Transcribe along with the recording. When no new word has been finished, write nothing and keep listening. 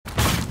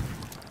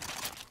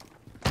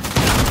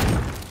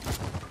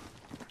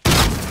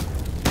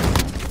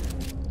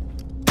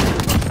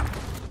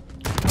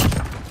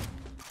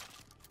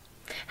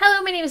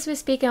my name is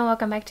Miss Beacon and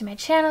welcome back to my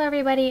channel,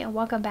 everybody, and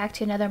welcome back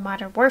to another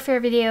Modern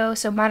Warfare video.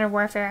 So Modern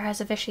Warfare has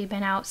officially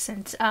been out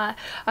since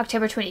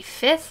October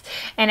 25th,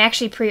 and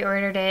actually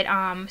pre-ordered it,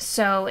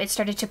 so it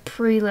started to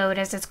preload,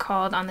 as it's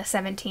called, on the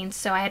 17th,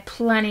 so I had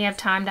plenty of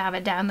time to have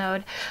it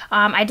download.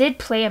 I did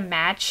play a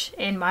match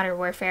in Modern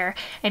Warfare,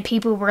 and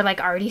people were like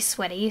already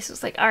sweaty, so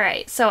it's like,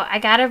 alright, so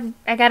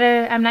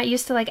I'm not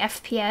used to like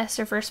FPS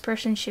or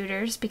first-person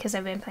shooters because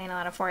I've been playing a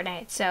lot of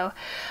Fortnite, so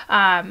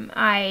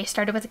I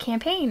started with a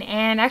campaign,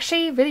 and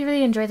actually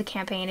really enjoyed the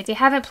campaign. If you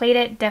haven't played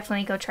it,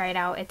 definitely go try it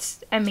out.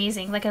 It's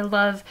amazing. Like, I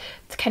love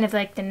kind of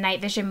like the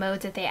night vision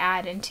modes that they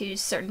add into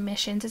certain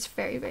missions. It's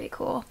very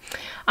cool.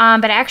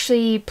 But I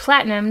actually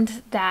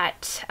platinumed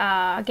that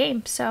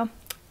game, so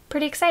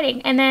pretty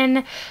exciting. And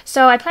then,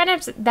 so I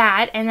platinumed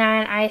that, and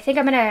then I think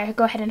I'm gonna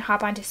go ahead and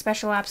hop onto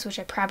Special Ops, which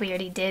I probably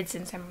already did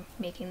since I'm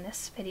making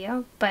this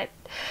video. But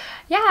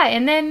yeah,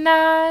 and then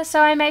so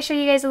I might show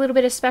you guys a little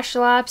bit of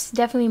Special Ops,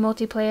 definitely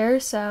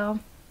multiplayer, so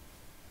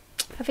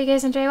hope you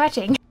guys enjoy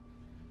watching.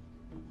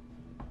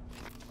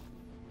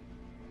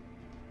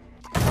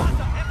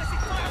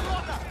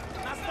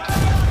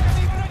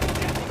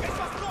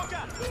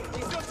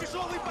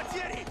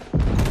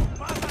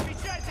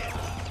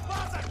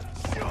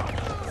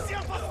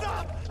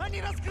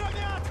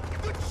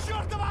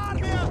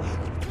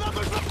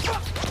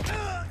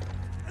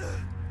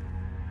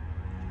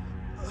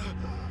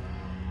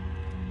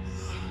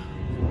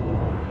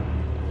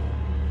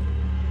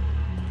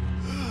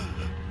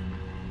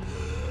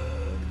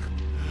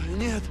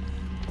 Нет!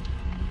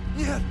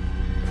 Нет!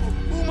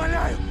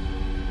 Умоляю!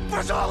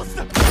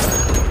 Пожалуйста!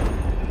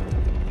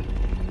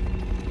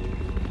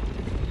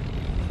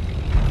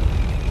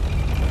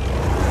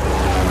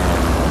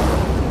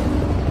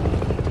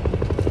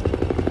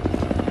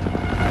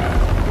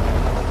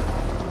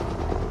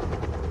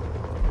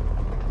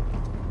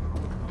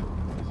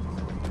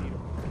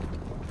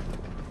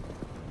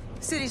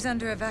 City's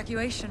under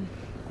evacuation.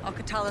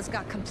 Al-Qatala's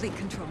got complete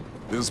control.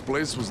 This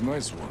place was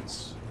nice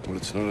once. Well,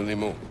 it's not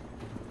anymore.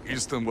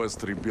 East and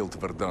West rebuilt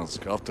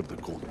Verdansk after the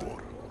Cold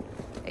War.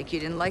 AQ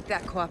didn't like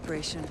that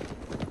cooperation.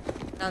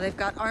 Now they've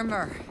got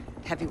armor,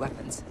 heavy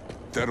weapons.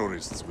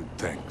 Terrorists with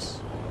tanks.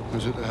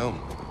 Who's at the helm?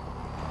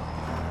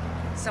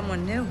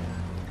 Someone new.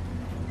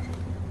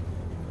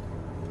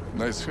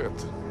 Nice head.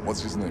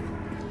 What's his name?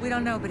 We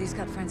don't know, but he's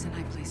got friends in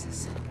high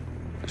places.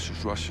 This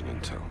is Russian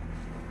intel.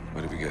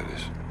 Where did we get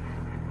this?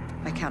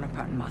 My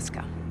counterpart in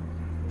Moscow.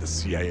 The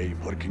CIA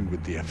working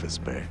with the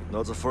FSB.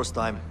 Not the first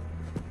time.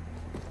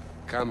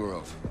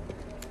 Kamarov.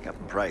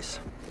 Captain Price.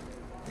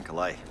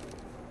 Nikolai.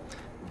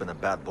 You've been a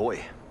bad boy.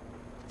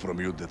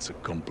 From you, that's a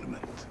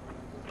compliment.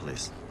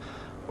 Please.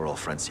 We're all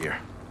friends here.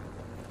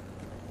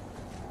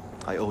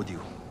 I owed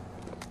you.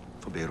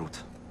 For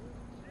Beirut.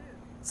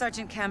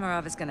 Sergeant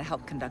Kamarov is gonna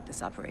help conduct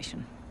this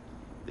operation.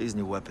 These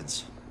new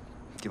weapons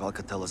give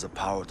Al-Qatala the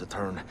power to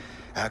turn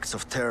acts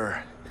of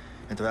terror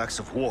into acts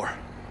of war.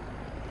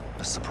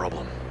 That's the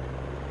problem.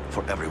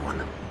 For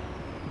everyone.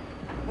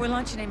 We're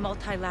launching a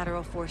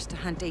multilateral force to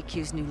hunt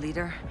AQ's new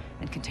leader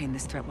and contain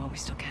this threat while we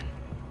still can.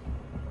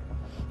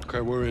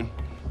 Okay, we're in.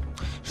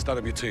 Start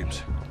up your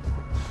teams.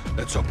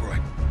 Let's operate.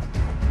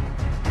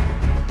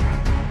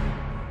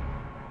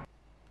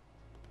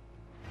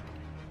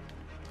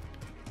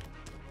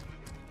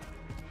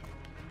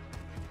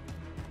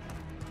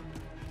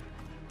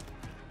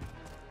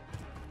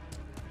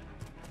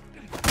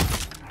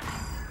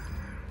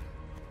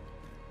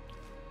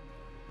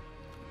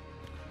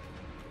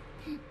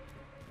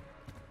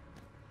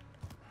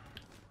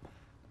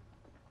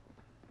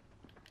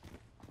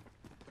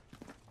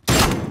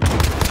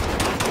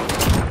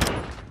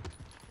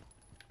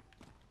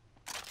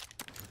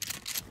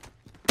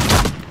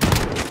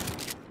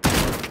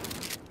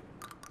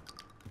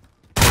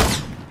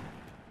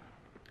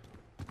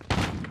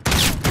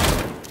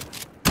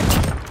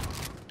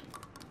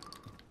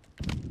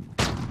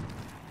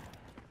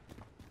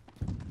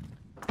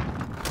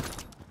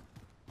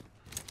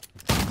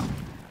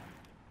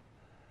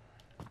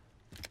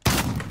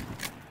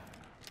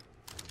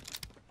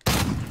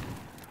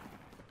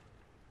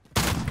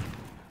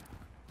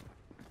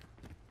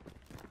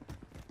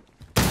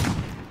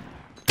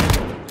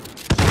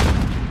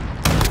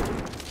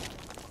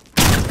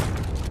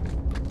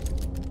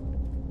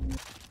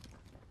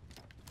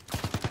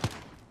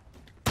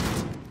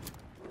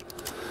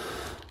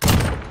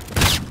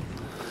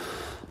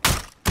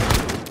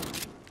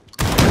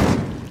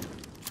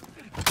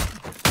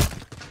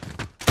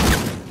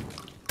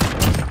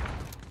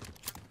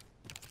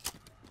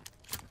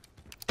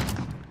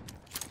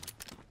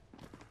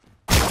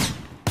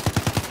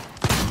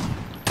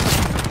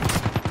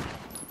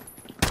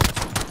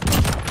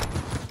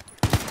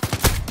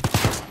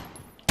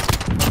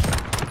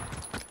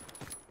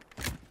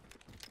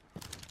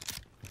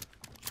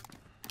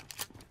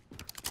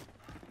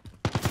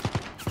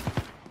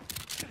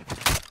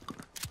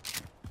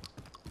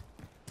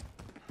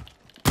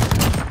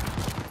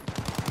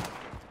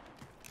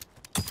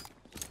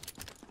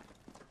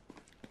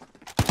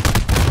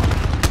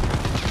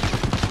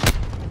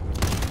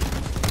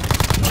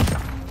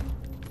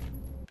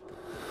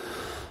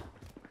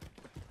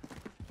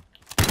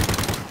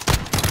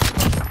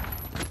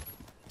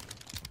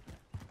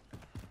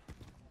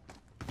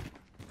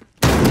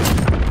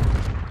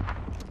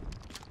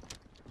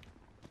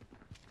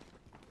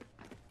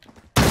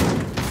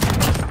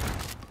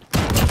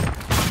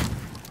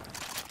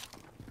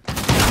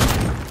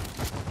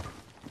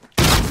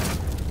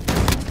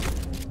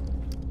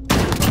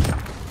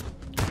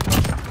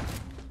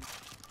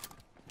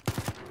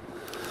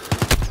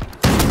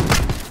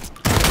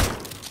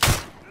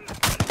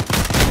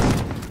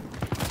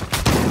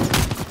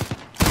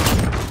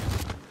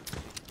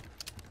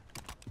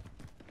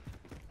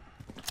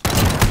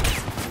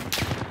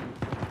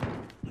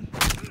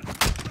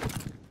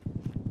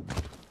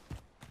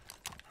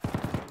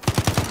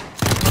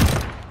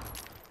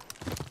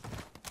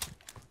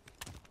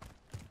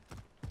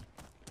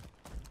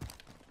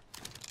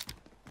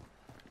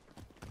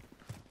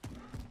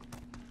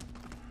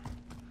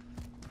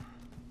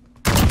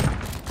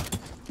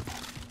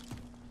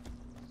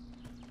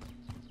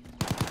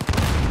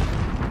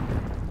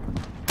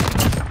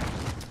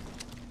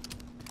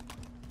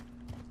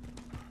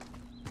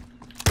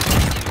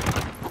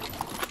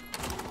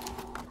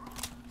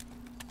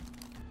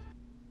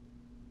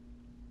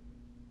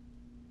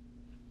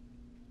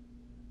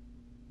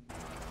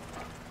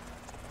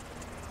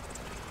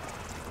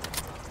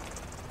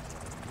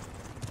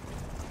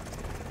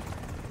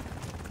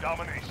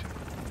 Domination.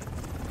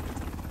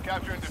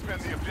 Capture and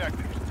defend the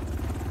objectives.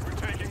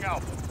 We're taking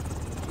Alpha.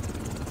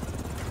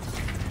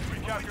 We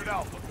captured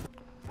Alpha.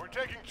 We're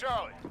taking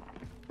Charlie.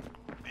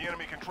 The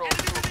enemy controls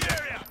two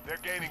objectives. They're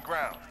gaining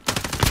ground.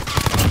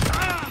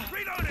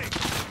 Reloading!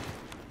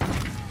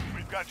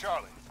 We've got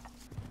Charlie.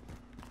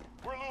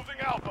 We're losing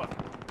Alpha.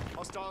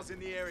 Hostiles in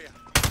the area.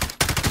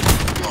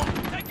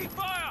 Taking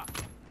fire!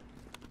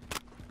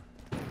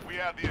 We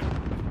have the enemy.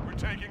 We're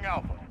taking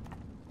Alpha.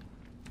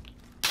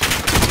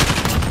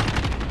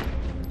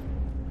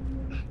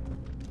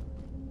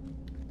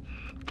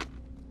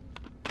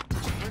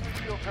 Friendly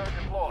field turret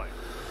deployed.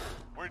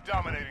 We're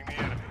dominating the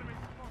enemy.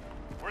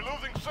 We're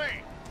losing C.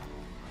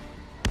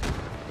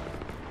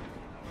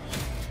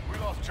 We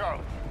lost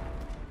Charlie.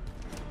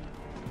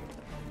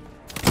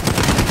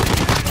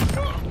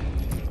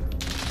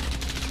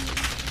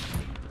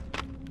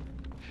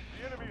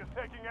 The enemy is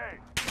taking A.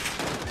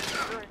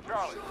 Securing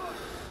Charlie.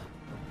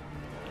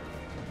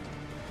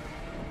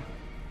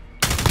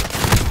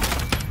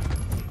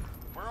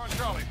 We're on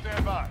Charlie.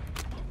 Stand by.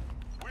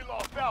 We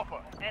lost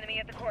Alpha. Enemy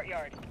at the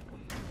courtyard.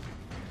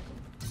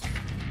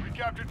 We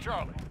captured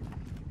Charlie.